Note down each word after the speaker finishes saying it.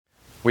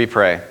We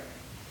pray.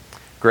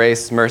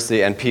 Grace,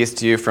 mercy, and peace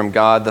to you from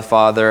God the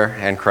Father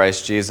and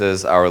Christ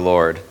Jesus our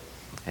Lord.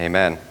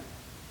 Amen.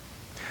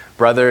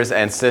 Brothers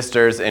and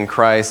sisters in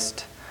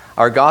Christ,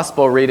 our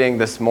gospel reading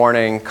this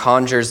morning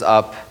conjures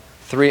up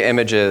three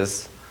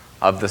images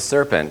of the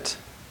serpent.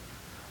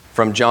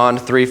 From John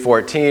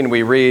 3:14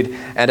 we read,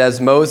 "And as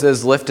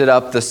Moses lifted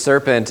up the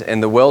serpent in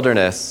the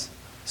wilderness,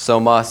 so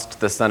must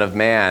the Son of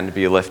Man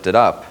be lifted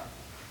up."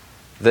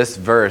 This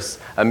verse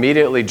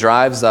immediately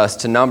drives us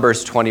to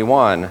Numbers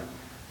 21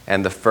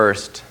 and the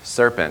first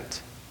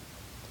serpent.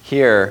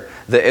 Here,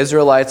 the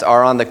Israelites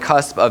are on the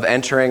cusp of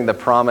entering the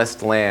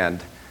promised land,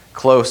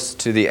 close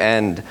to the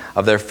end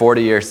of their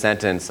 40-year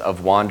sentence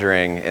of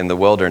wandering in the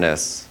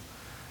wilderness.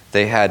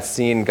 They had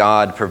seen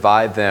God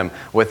provide them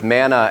with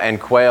manna and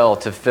quail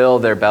to fill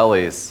their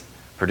bellies,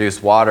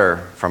 produce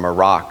water from a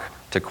rock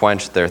to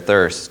quench their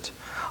thirst,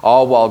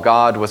 all while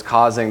God was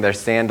causing their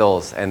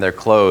sandals and their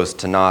clothes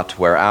to not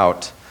wear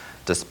out,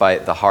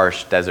 despite the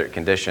harsh desert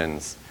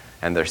conditions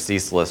and their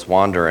ceaseless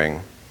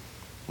wandering.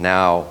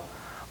 Now,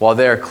 while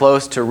they are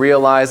close to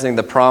realizing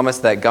the promise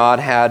that God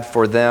had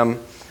for them,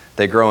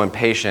 they grow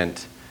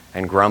impatient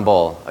and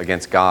grumble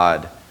against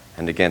God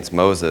and against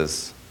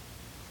Moses.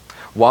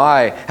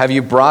 "Why have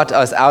you brought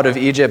us out of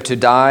Egypt to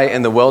die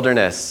in the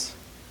wilderness?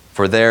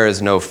 For there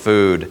is no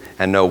food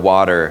and no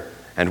water,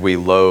 and we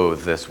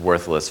loathe this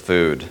worthless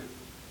food."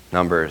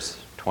 Numbers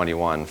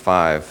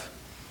 21:5.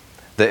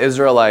 The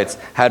Israelites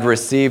had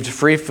received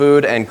free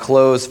food and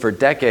clothes for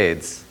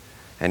decades,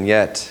 and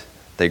yet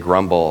they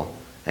grumble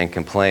and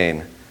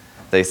complain.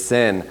 They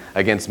sin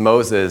against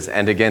Moses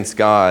and against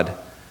God.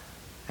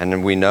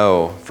 And we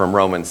know from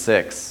Romans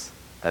 6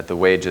 that the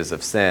wages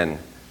of sin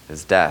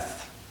is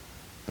death.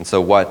 And so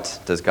what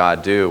does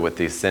God do with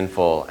these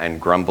sinful and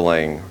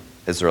grumbling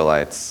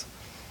Israelites?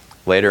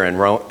 Later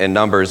in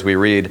Numbers we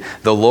read,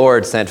 "The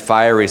Lord sent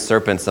fiery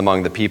serpents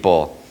among the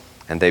people,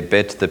 and they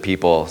bit the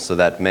people so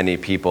that many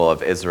people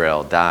of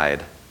Israel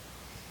died."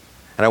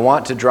 And I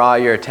want to draw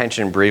your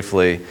attention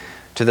briefly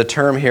to the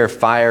term here,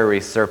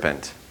 fiery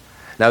serpent.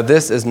 Now,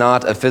 this is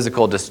not a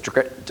physical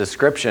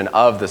description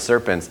of the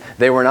serpents.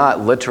 They were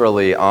not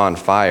literally on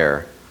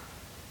fire.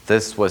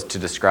 This was to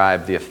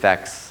describe the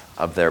effects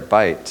of their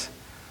bite.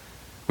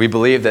 We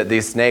believe that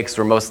these snakes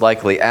were most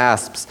likely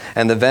asps,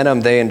 and the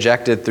venom they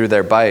injected through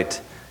their bite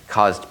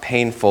caused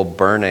painful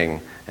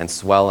burning and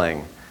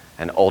swelling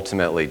and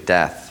ultimately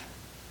death.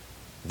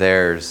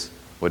 Theirs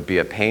would be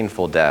a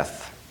painful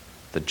death,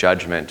 the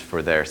judgment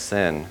for their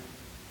sin.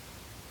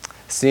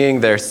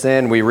 Seeing their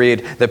sin, we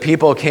read, "The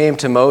people came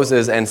to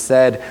Moses and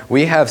said,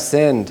 'We have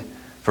sinned,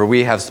 for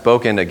we have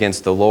spoken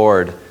against the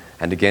Lord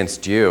and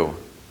against you.'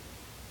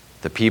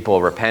 The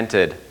people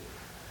repented,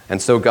 and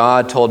so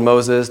God told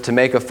Moses to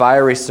make a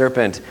fiery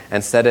serpent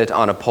and set it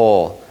on a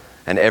pole,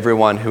 and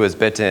everyone who is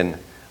bitten,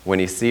 when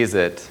he sees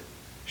it,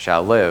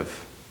 shall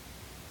live."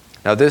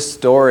 Now, this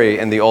story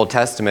in the Old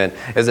Testament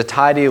is a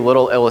tidy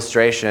little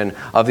illustration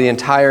of the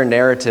entire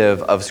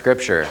narrative of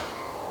Scripture.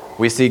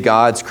 We see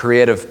God's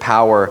creative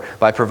power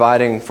by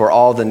providing for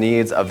all the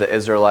needs of the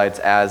Israelites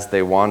as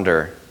they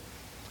wander.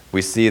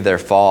 We see their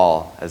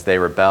fall as they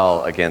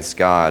rebel against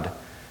God.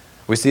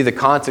 We see the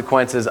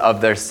consequences of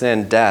their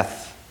sin,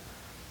 death.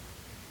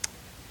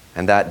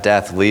 And that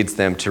death leads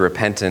them to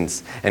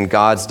repentance and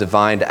God's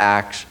divine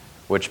act,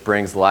 which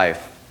brings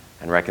life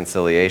and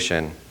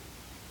reconciliation.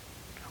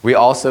 We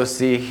also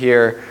see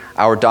here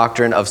our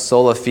doctrine of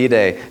sola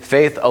fide,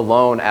 faith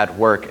alone at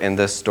work in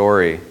this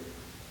story.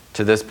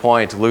 To this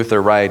point,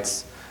 Luther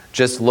writes,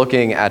 "Just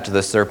looking at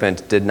the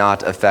serpent did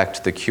not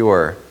affect the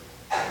cure.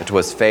 It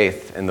was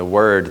faith in the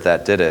word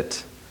that did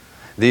it."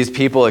 These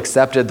people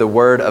accepted the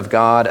word of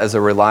God as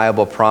a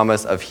reliable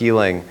promise of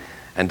healing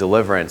and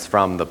deliverance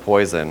from the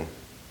poison.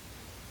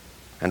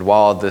 And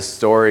while this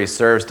story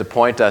serves to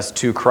point us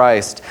to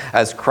Christ,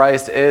 as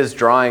Christ is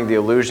drawing the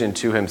allusion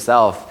to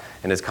himself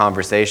in his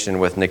conversation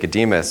with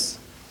Nicodemus,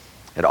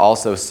 it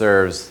also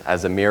serves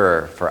as a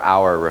mirror for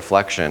our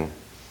reflection.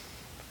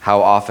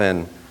 How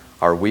often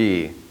are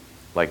we,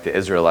 like the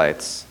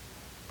Israelites,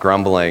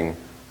 grumbling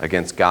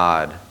against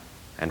God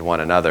and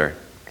one another?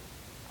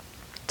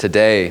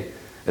 Today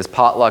is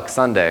Potluck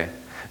Sunday.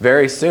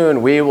 Very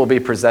soon we will be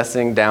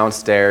processing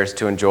downstairs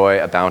to enjoy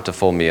a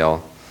bountiful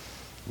meal.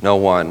 No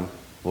one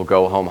will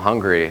go home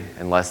hungry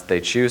unless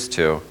they choose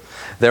to.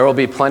 There will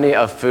be plenty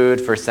of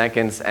food for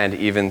seconds and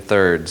even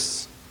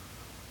thirds.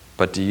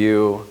 But do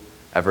you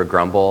ever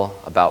grumble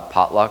about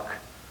potluck?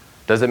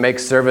 Does it make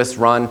service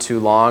run too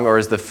long, or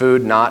is the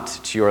food not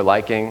to your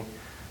liking?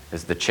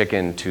 Is the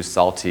chicken too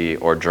salty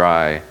or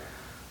dry?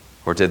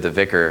 Or did the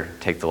vicar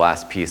take the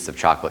last piece of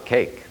chocolate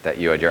cake that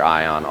you had your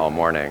eye on all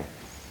morning?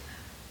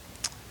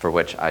 For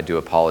which I do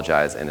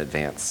apologize in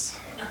advance.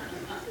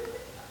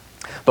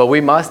 But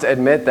we must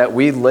admit that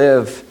we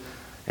live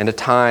in a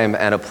time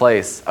and a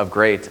place of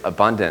great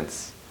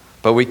abundance.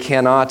 But we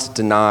cannot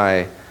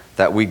deny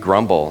that we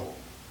grumble,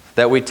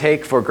 that we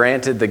take for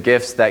granted the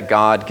gifts that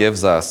God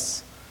gives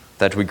us,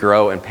 that we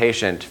grow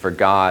impatient for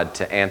God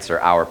to answer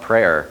our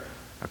prayer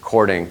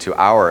according to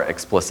our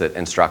explicit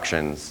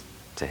instructions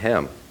to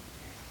him.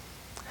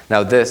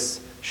 Now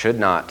this should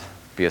not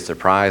be a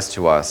surprise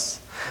to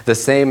us. The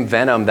same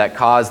venom that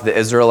caused the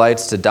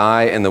Israelites to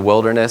die in the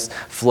wilderness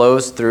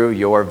flows through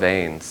your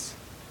veins.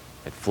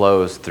 It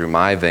flows through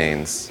my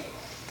veins.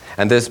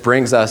 And this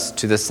brings us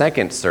to the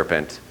second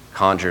serpent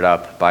conjured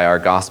up by our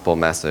gospel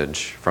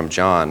message from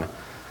John,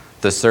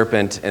 the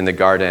serpent in the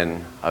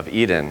Garden of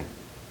Eden.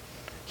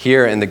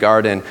 Here in the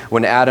garden,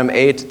 when Adam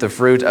ate the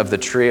fruit of the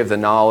tree of the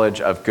knowledge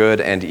of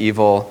good and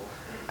evil,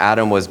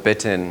 Adam was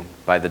bitten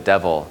by the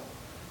devil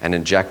and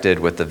injected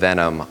with the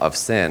venom of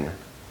sin.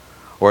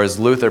 Or as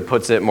Luther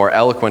puts it more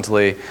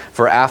eloquently,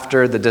 for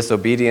after the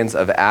disobedience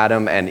of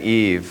Adam and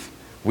Eve,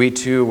 we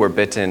too were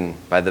bitten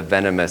by the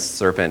venomous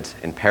serpent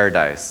in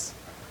paradise.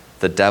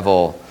 The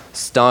devil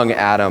stung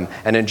Adam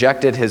and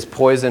injected his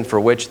poison for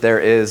which there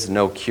is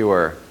no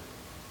cure.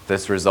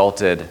 This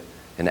resulted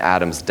in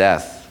Adam's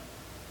death.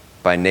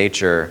 By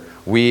nature,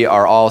 we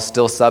are all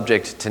still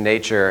subject to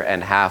nature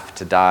and have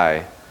to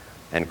die.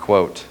 End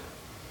quote.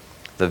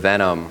 The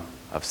venom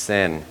of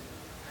sin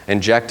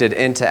injected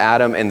into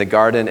Adam in the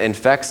garden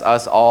infects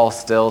us all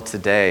still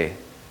today.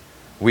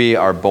 We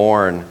are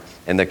born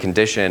in the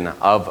condition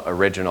of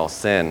original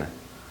sin.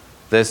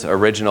 This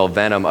original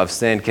venom of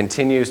sin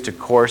continues to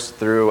course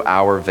through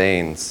our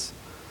veins.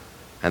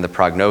 And the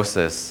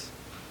prognosis,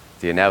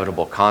 the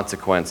inevitable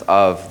consequence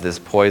of this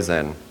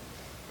poison,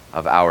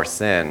 of our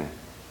sin,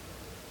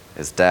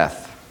 is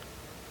death.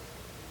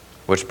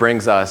 Which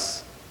brings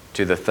us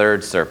to the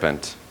third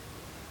serpent.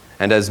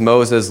 And as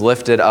Moses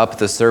lifted up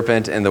the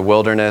serpent in the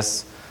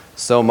wilderness,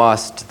 so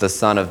must the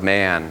Son of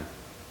Man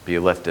be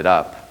lifted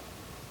up.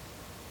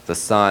 The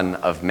Son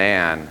of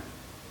Man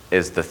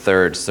is the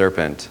third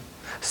serpent.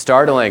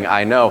 Startling,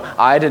 I know.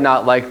 I did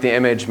not like the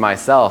image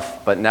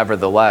myself, but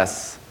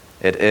nevertheless,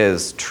 it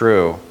is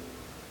true.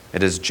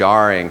 It is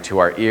jarring to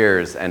our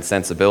ears and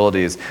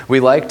sensibilities.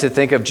 We like to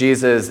think of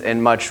Jesus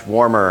in much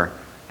warmer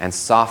and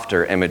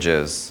softer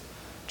images.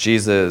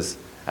 Jesus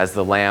as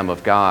the Lamb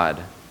of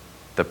God,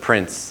 the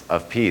Prince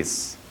of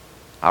Peace,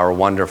 our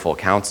wonderful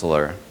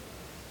counselor.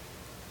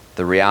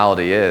 The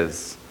reality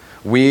is,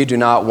 we do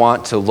not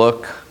want to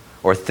look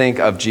or think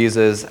of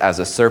Jesus as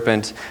a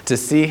serpent, to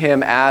see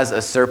him as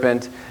a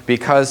serpent,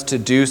 because to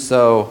do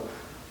so,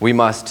 we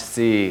must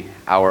see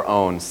our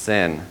own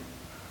sin.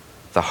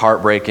 The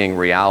heartbreaking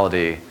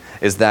reality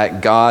is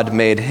that God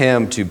made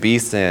him to be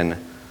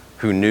sin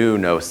who knew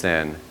no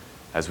sin,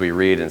 as we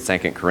read in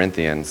 2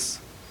 Corinthians.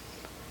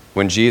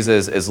 When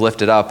Jesus is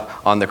lifted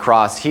up on the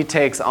cross, he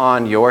takes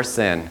on your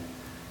sin.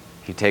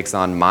 He takes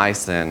on my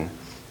sin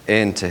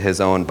into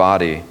his own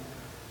body.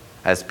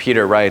 As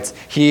Peter writes,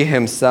 he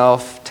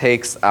himself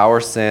takes our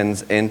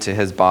sins into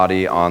his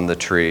body on the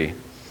tree.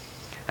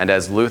 And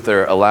as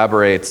Luther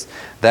elaborates,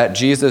 that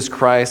Jesus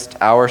Christ,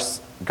 our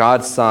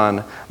God's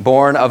Son,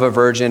 born of a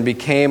virgin,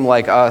 became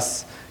like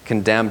us,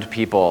 condemned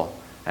people,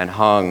 and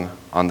hung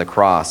on the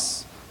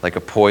cross like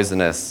a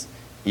poisonous,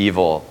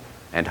 evil,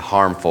 and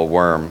harmful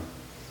worm.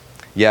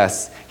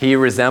 Yes, he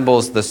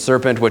resembles the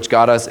serpent which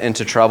got us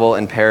into trouble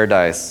in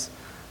paradise,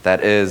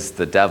 that is,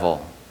 the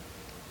devil.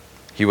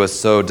 He was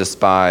so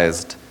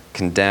despised,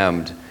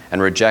 condemned,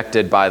 and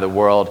rejected by the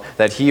world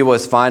that he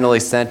was finally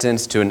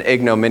sentenced to an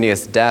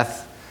ignominious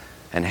death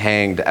and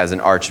hanged as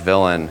an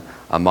arch-villain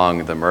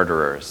among the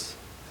murderers.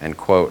 End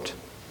quote.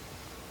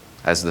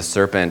 As the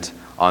serpent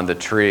on the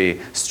tree,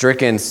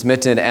 stricken,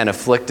 smitten, and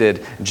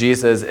afflicted,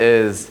 Jesus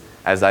is,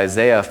 as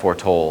Isaiah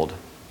foretold,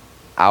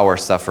 our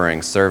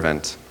suffering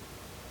servant.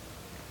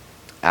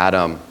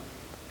 Adam,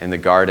 in the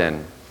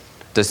garden,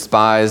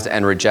 despised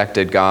and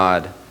rejected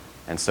God,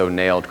 and so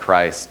nailed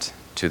Christ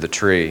to the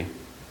tree.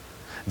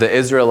 The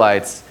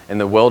Israelites in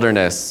the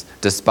wilderness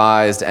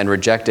despised and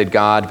rejected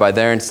God by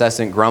their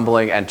incessant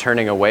grumbling and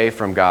turning away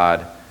from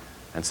God,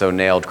 and so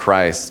nailed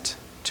Christ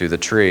to the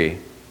tree.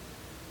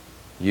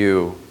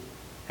 You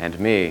and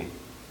me,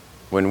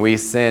 when we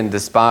sin,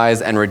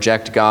 despise and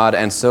reject God,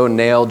 and so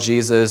nail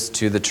Jesus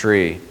to the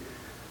tree,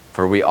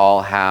 for we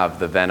all have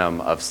the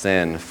venom of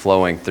sin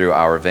flowing through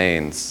our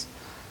veins,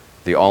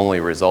 the only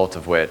result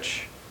of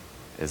which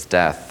is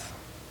death.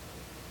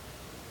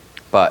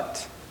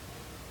 But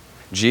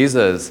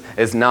Jesus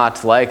is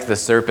not like the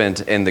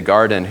serpent in the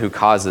garden who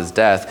causes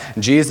death.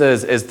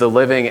 Jesus is the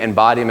living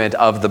embodiment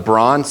of the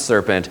bronze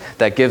serpent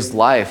that gives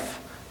life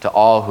to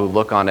all who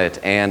look on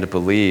it and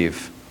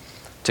believe.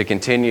 To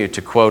continue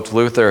to quote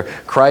Luther,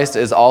 Christ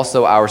is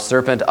also our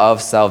serpent of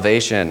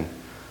salvation,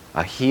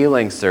 a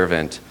healing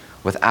servant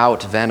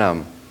without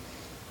venom.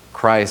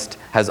 Christ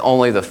has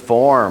only the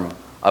form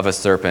of a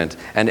serpent,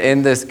 and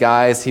in this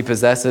guise he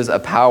possesses a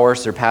power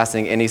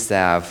surpassing any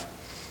salve.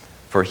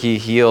 For he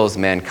heals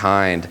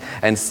mankind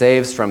and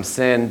saves from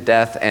sin,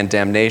 death, and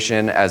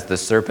damnation as the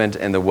serpent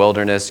in the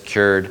wilderness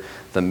cured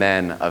the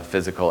men of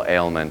physical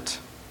ailment.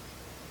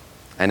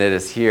 And it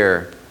is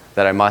here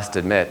that I must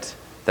admit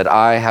that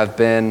I have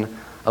been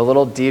a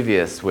little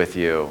devious with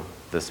you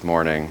this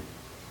morning.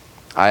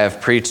 I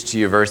have preached to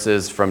you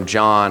verses from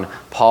John,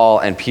 Paul,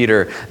 and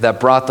Peter that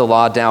brought the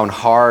law down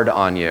hard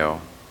on you.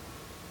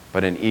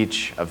 But in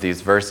each of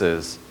these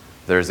verses,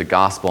 there's a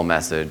gospel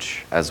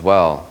message as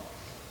well.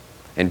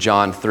 In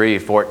John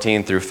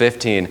 3:14 through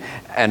 15,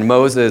 and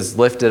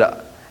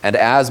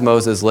as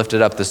Moses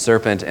lifted up the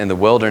serpent in the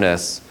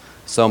wilderness,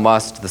 so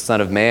must the Son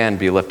of Man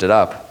be lifted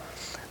up,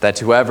 that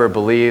whoever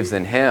believes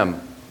in him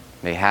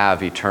may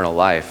have eternal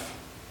life.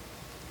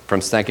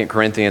 From 2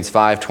 Corinthians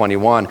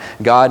 5:21,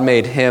 God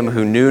made him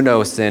who knew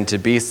no sin to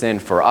be sin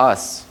for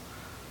us,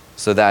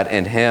 so that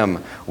in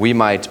him we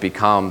might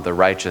become the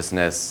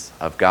righteousness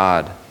of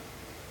God.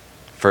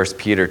 1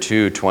 Peter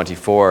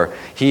 2:24,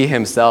 he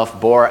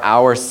himself bore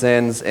our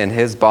sins in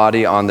his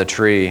body on the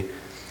tree,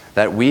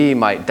 that we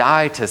might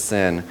die to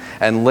sin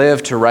and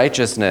live to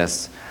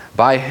righteousness.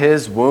 By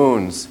his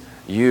wounds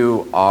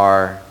you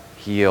are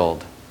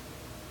healed.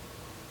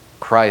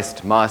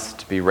 Christ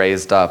must be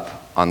raised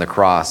up on the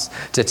cross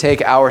to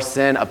take our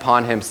sin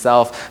upon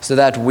himself so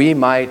that we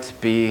might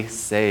be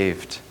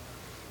saved.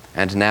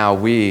 And now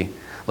we,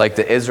 like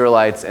the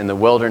Israelites in the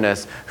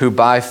wilderness, who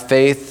by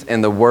faith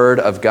in the word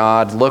of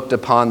God looked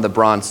upon the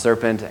bronze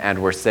serpent and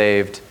were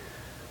saved,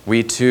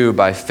 we too,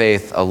 by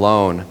faith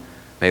alone,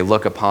 may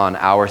look upon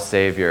our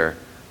Savior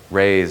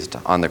raised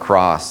on the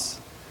cross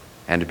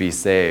and be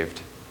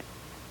saved.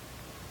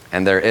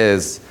 And there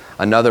is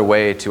another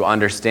way to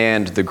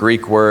understand the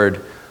Greek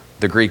verb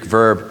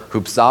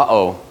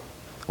hupsao,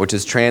 which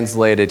is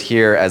translated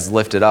here as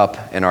lifted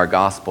up in our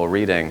gospel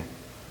reading.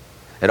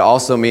 It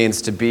also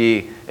means to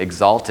be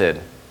exalted.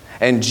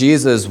 And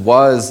Jesus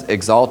was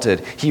exalted.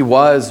 He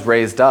was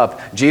raised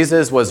up.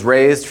 Jesus was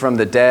raised from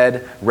the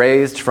dead,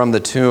 raised from the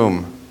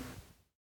tomb.